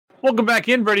Welcome back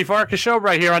in, Brady Farkas Show,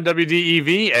 right here on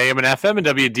WDEV, AM and FM, and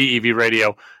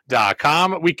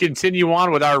WDEVradio.com. We continue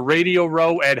on with our Radio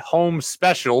Row at Home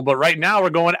special, but right now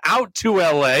we're going out to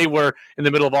L.A., where in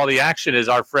the middle of all the action is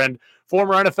our friend,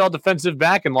 former NFL defensive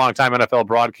back and longtime NFL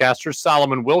broadcaster,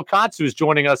 Solomon Wilcots, who's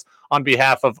joining us on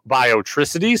behalf of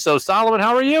Biotricity. So, Solomon,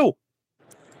 how are you?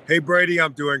 Hey, Brady,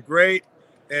 I'm doing great.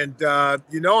 And,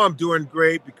 I'm doing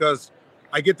great because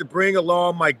I get to bring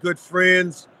along my good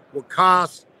friends,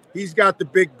 Wilcots. He's got the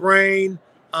big brain.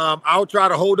 I'll try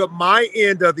to hold up my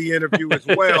end of the interview as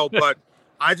well, but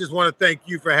I just want to thank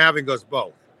you for having us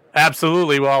both.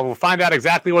 Absolutely. Well, we'll find out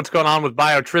exactly what's going on with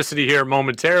Biotricity here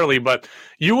momentarily, but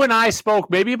you and I spoke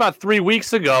maybe about 3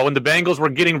 weeks ago when the Bengals were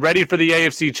getting ready for the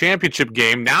AFC Championship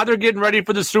game. Now they're getting ready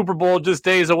for the Super Bowl just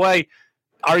days away.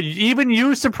 Are even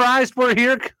you surprised we're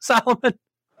here, Solomon?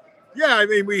 Yeah, I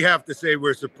mean, we have to say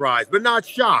we're surprised, but not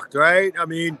shocked, right? I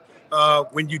mean,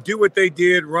 when you do what they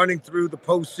did, running through the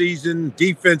postseason,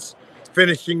 defense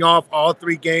finishing off all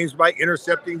three games by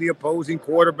intercepting the opposing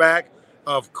quarterback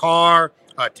of Carr,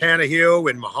 Tannehill,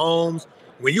 and Mahomes.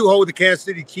 When you hold the Kansas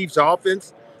City Chiefs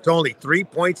offense to only 3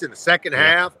 points in the second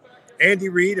half, Andy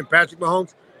Reid and Patrick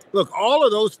Mahomes, look, all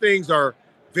of those things are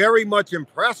very much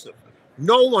impressive.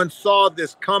 No one saw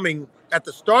this coming at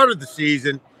the start of the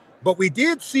season, but we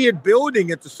did see it building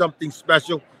into something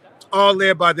special, all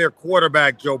led by their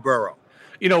quarterback, Joe Burrow.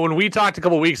 You know, when we talked a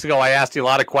couple of weeks ago, I asked you a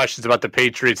lot of questions about the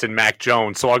Patriots and Mac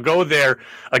Jones. So I'll go there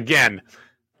again.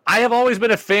 I have always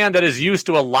been a fan that is used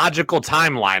to a logical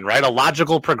timeline, right? A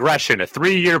logical progression, a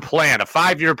 3-year plan, a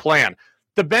 5-year plan.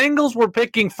 The Bengals were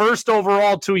picking first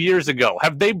overall 2 years ago.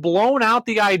 Have they blown out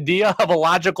the idea of a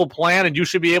logical plan and you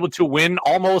should be able to win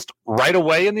almost right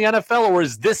away in the NFL, or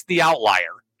is this the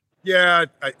outlier? Yeah,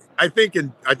 I think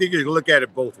you can look at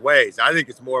it both ways. I think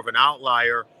it's more of an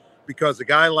outlier because a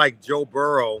guy like Joe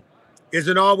Burrow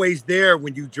isn't always there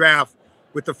when you draft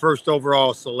with the first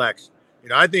overall selection. You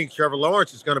know, I think Trevor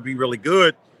Lawrence is going to be really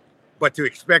good, but to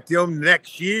expect him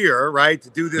next year, right, to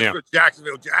do this for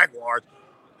Jacksonville Jaguars,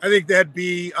 I think that'd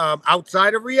be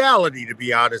outside of reality, to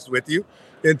be honest with you.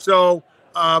 And so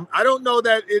I don't know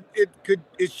that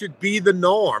it should be the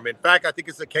norm. In fact, I think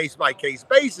it's a case-by-case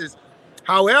basis.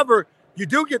 However, you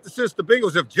do get the sense the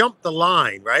Bengals have jumped the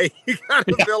line, right? You kind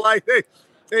of feel like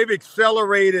they've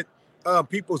accelerated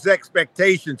people's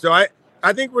expectations. So I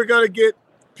think we're going to get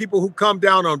people who come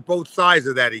down on both sides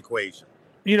of that equation.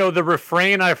 You know, the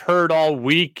refrain I've heard all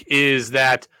week is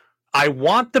that I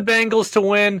want the Bengals to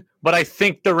win, but I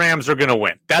think the Rams are going to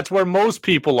win. That's where most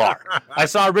people are. I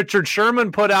saw Richard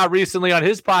Sherman put out recently on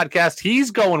his podcast,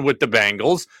 he's going with the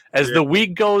Bengals. As the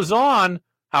week goes on,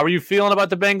 how are you feeling about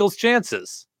the Bengals'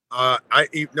 chances?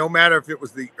 No matter if it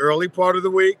was the early part of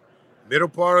the week, middle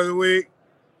part of the week,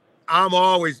 I'm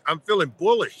feeling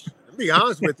bullish. To be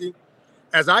honest with you,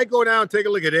 as I go down and take a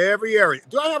look at every area,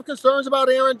 do I have concerns about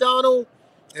Aaron Donald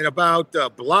and about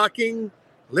blocking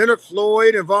Leonard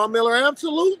Floyd and Von Miller?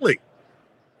 Absolutely.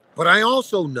 But I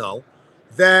also know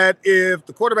that if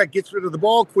the quarterback gets rid of the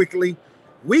ball quickly,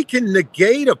 we can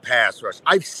negate a pass rush.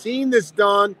 I've seen this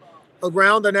done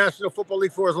around the National Football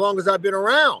League for as long as I've been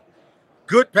around.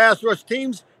 Good pass rush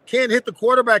teams can't hit the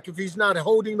quarterback if he's not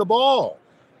holding the ball.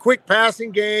 Quick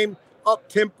passing game,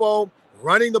 up-tempo,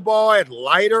 running the ball at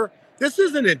lighter. This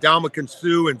isn't Ndamukong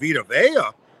Suh and Vita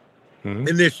Vea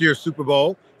in this year's Super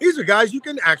Bowl. These are guys you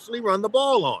can actually run the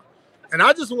ball on. And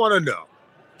I just want to know,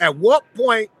 at what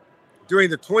point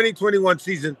during the 2021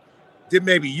 season did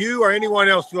maybe you or anyone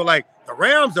else feel like the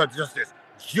Rams are just this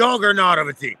juggernaut of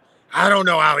a team? I don't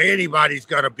know how anybody's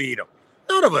going to beat them.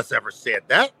 None of us ever said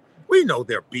that. We know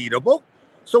they're beatable.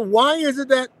 So why is it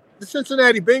that the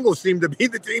Cincinnati Bengals seem to be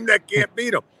the team that can't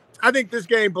beat them? I think this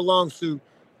game belongs to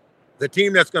the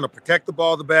team that's going to protect the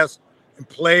ball the best and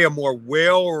play a more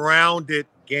well-rounded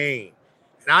game.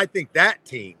 And I think that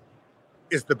team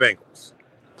is the Bengals.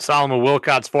 Solomon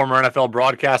Wilcots, former NFL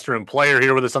broadcaster and player,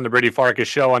 here with us on the Brady Farkas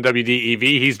Show on WDEV.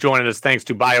 He's joining us thanks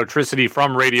to Biotricity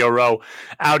from Radio Row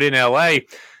out in L.A.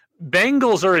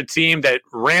 Bengals are a team that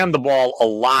ran the ball a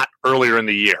lot earlier in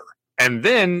the year, and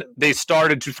then they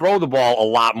started to throw the ball a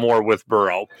lot more with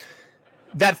Burrow.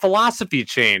 That philosophy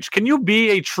changed. Can you be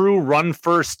a true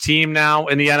run-first team now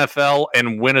in the NFL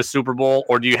and win a Super Bowl,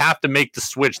 or do you have to make the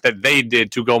switch that they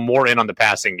did to go more in on the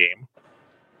passing game?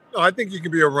 No, I think you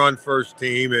can be a run-first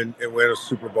team and win a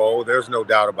Super Bowl. There's no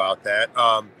doubt about that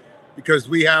because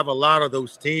we have a lot of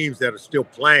those teams that are still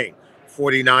playing.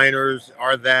 49ers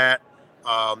are that.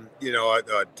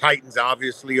 Titans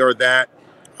obviously are that.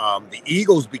 The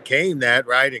Eagles became that,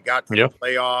 right? It got to the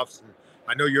playoffs. And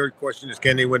I know your question is,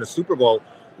 can they win a Super Bowl?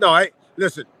 No,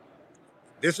 listen,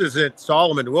 this isn't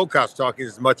Solomon Wilcots talking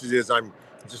as much as it is I'm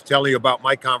just telling you about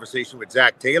my conversation with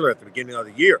Zach Taylor at the beginning of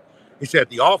the year. He said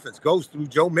the offense goes through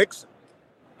Joe Mixon.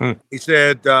 He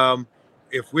said,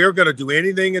 if we're going to do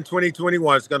anything in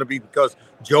 2021, it's going to be because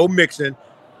Joe Mixon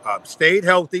stayed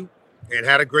healthy and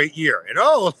had a great year. And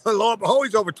lo and behold,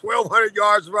 he's over 1,200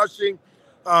 yards rushing.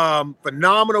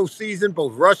 Phenomenal season,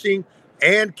 both rushing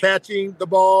and catching the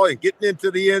ball and getting into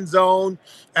the end zone,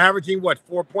 averaging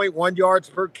 4.1 yards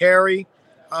per carry.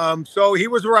 So he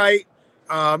was right.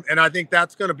 And I think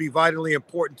that's going to be vitally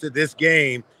important to this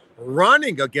game,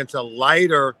 running against a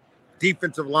lighter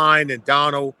defensive line and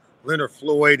Donald, Leonard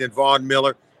Floyd, and Von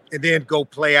Miller, and then go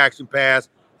play action pass.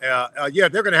 They're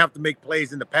going to have to make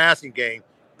plays in the passing game,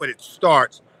 but it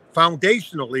starts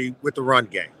foundationally with the run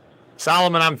game.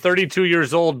 Solomon, I'm 32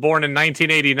 years old, born in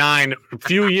 1989. A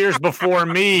few years before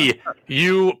me,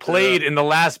 you played in the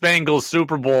last Bengals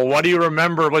Super Bowl. What do you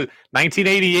remember? Was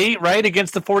 1988, right,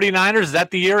 against the 49ers? Is that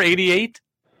the year, 88?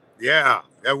 Yeah,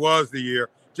 that was the year.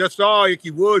 Just saw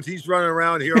Icky Woods. He's running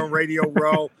around here on Radio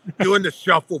Row, doing the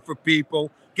shuffle for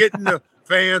people, getting the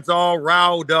fans all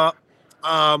riled up.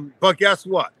 But guess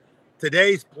what?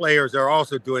 Today's players are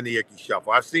also doing the Icky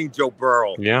Shuffle. I've seen Joe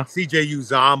Burrow, CJ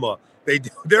Uzama.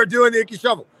 They're doing the Icky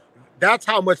Shuffle. That's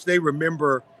how much they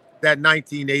remember that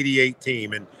 1988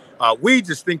 team. And we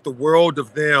just think the world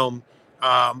of them.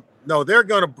 No, they're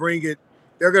going to bring it.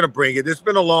 They're going to bring it. It's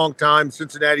been a long time.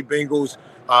 Cincinnati Bengals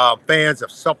fans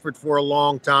have suffered for a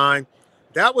long time.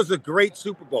 That was a great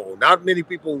Super Bowl. Not many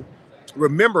people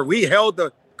remember. We held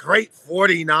the great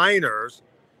 49ers.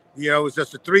 It was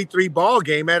just a 3-3 ball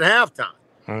game at halftime.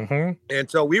 Mm-hmm. And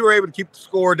so we were able to keep the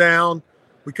score down.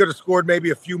 We could have scored maybe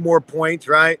a few more points,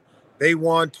 right? They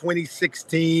won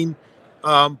 2016.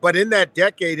 But in that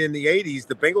decade in the 80s,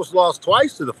 the Bengals lost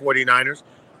twice to the 49ers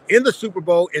in the Super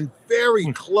Bowl in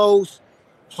very close,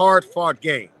 hard-fought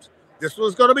games. This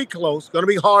one's going to be close, going to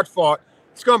be hard-fought.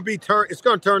 It's going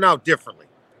to turn out differently.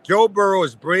 Joe Burrow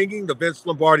is bringing the Vince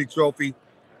Lombardi Trophy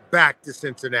back to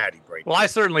Cincinnati, Brady. Well, I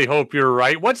certainly hope you're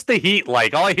right. What's the heat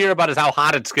like? All I hear about is how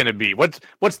hot it's going to be.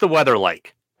 What's the weather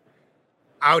like?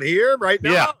 Out here right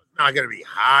now? Yeah. It's not going to be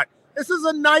hot. This is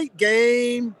a night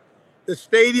game. The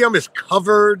stadium is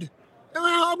covered.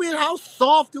 I mean, how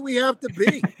soft do we have to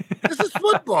be? This is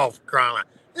football, for crying out.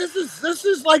 This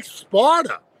is like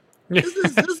Sparta. This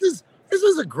is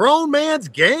a grown man's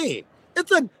game.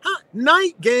 It's a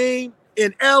night game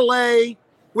in LA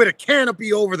with a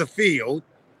canopy over the field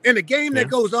and a game that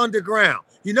goes underground.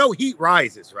 Heat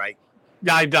rises, right?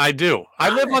 Yeah, I do.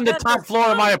 I live on the top floor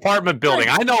of my apartment building.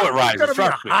 I know it rises. It's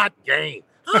going to be a hot game.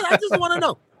 I just want to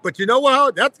know. But you know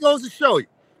what? That goes to show you.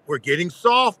 We're getting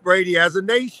soft, Brady, as a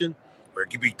nation. We're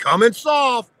becoming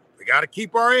soft. We got to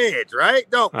keep our edge, right?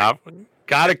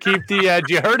 Got to keep the edge.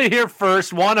 You heard it here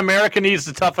first. One, America needs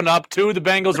to toughen up. Two, the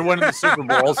Bengals are winning the Super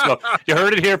Bowl. So you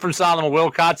heard it here from Solomon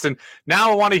Wilcots. And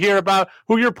now I want to hear about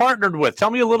who you're partnered with.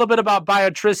 Tell me a little bit about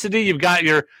Biotricity. You've got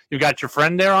your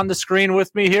friend there on the screen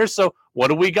with me here. So what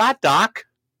do we got, Doc?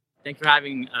 Thanks for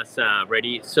having us,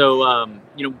 Brady. So,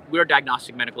 we're a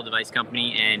diagnostic medical device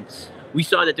company, and we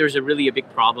saw that there's a big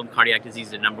problem. Cardiac disease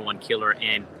is the number one killer,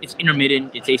 and it's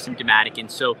intermittent, it's asymptomatic. And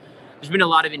so there's been a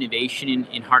lot of innovation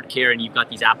in heart care, and you've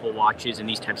got these Apple Watches and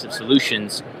these types of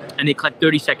solutions, and they collect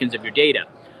 30 seconds of your data.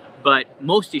 But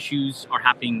most issues are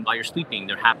happening while you're sleeping.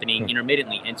 They're happening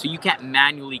intermittently. And so you can't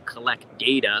manually collect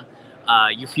data.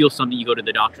 You feel something, you go to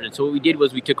the doctor. And so what we did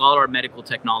was we took all our medical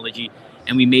technology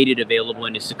and we made it available,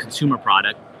 and it's a consumer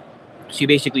product. So you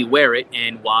basically wear it,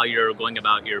 and while you're going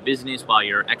about your business, while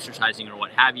you're exercising or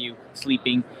what have you,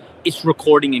 sleeping, it's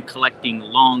recording and collecting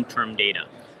long-term data.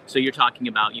 So you're talking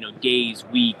about, days,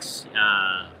 weeks,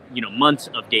 months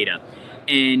of data.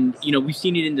 And, we've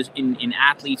seen it in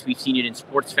athletes, we've seen it in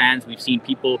sports fans, we've seen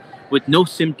people with no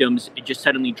symptoms just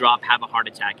suddenly have a heart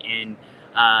attack. And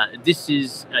this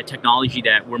is a technology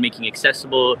that we're making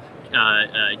accessible,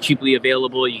 cheaply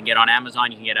available. You can get on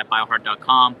Amazon, you can get at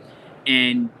bioheart.com,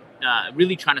 and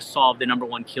really trying to solve the number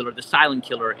one killer, the silent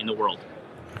killer in the world.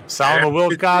 Solomon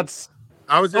Wilcots.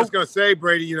 I was just going to say,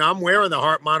 Brady, I'm wearing the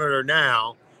heart monitor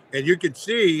now, and you can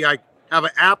see I have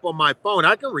an app on my phone.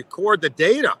 I can record the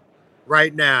data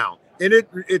right now, and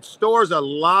it stores a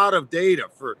lot of data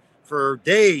for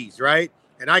days, right?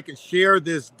 And I can share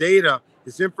this data,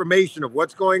 this information of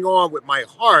what's going on with my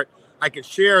heart. I can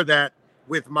share that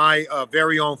with my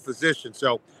very own physician.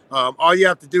 So all you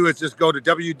have to do is just go to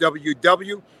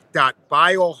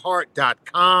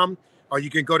www.bioheart.com, or you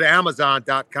can go to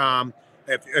amazon.com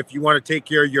if you want to take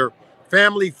care of your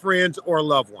family, friends, or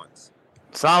loved ones.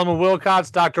 Solomon Wilcots,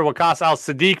 Dr. Waqas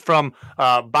Al-Siddiq from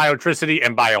Biotricity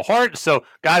and BioHeart. So,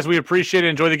 guys, we appreciate it.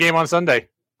 Enjoy the game on Sunday.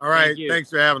 All right. Thank you. Thanks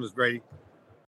for having us, Brady.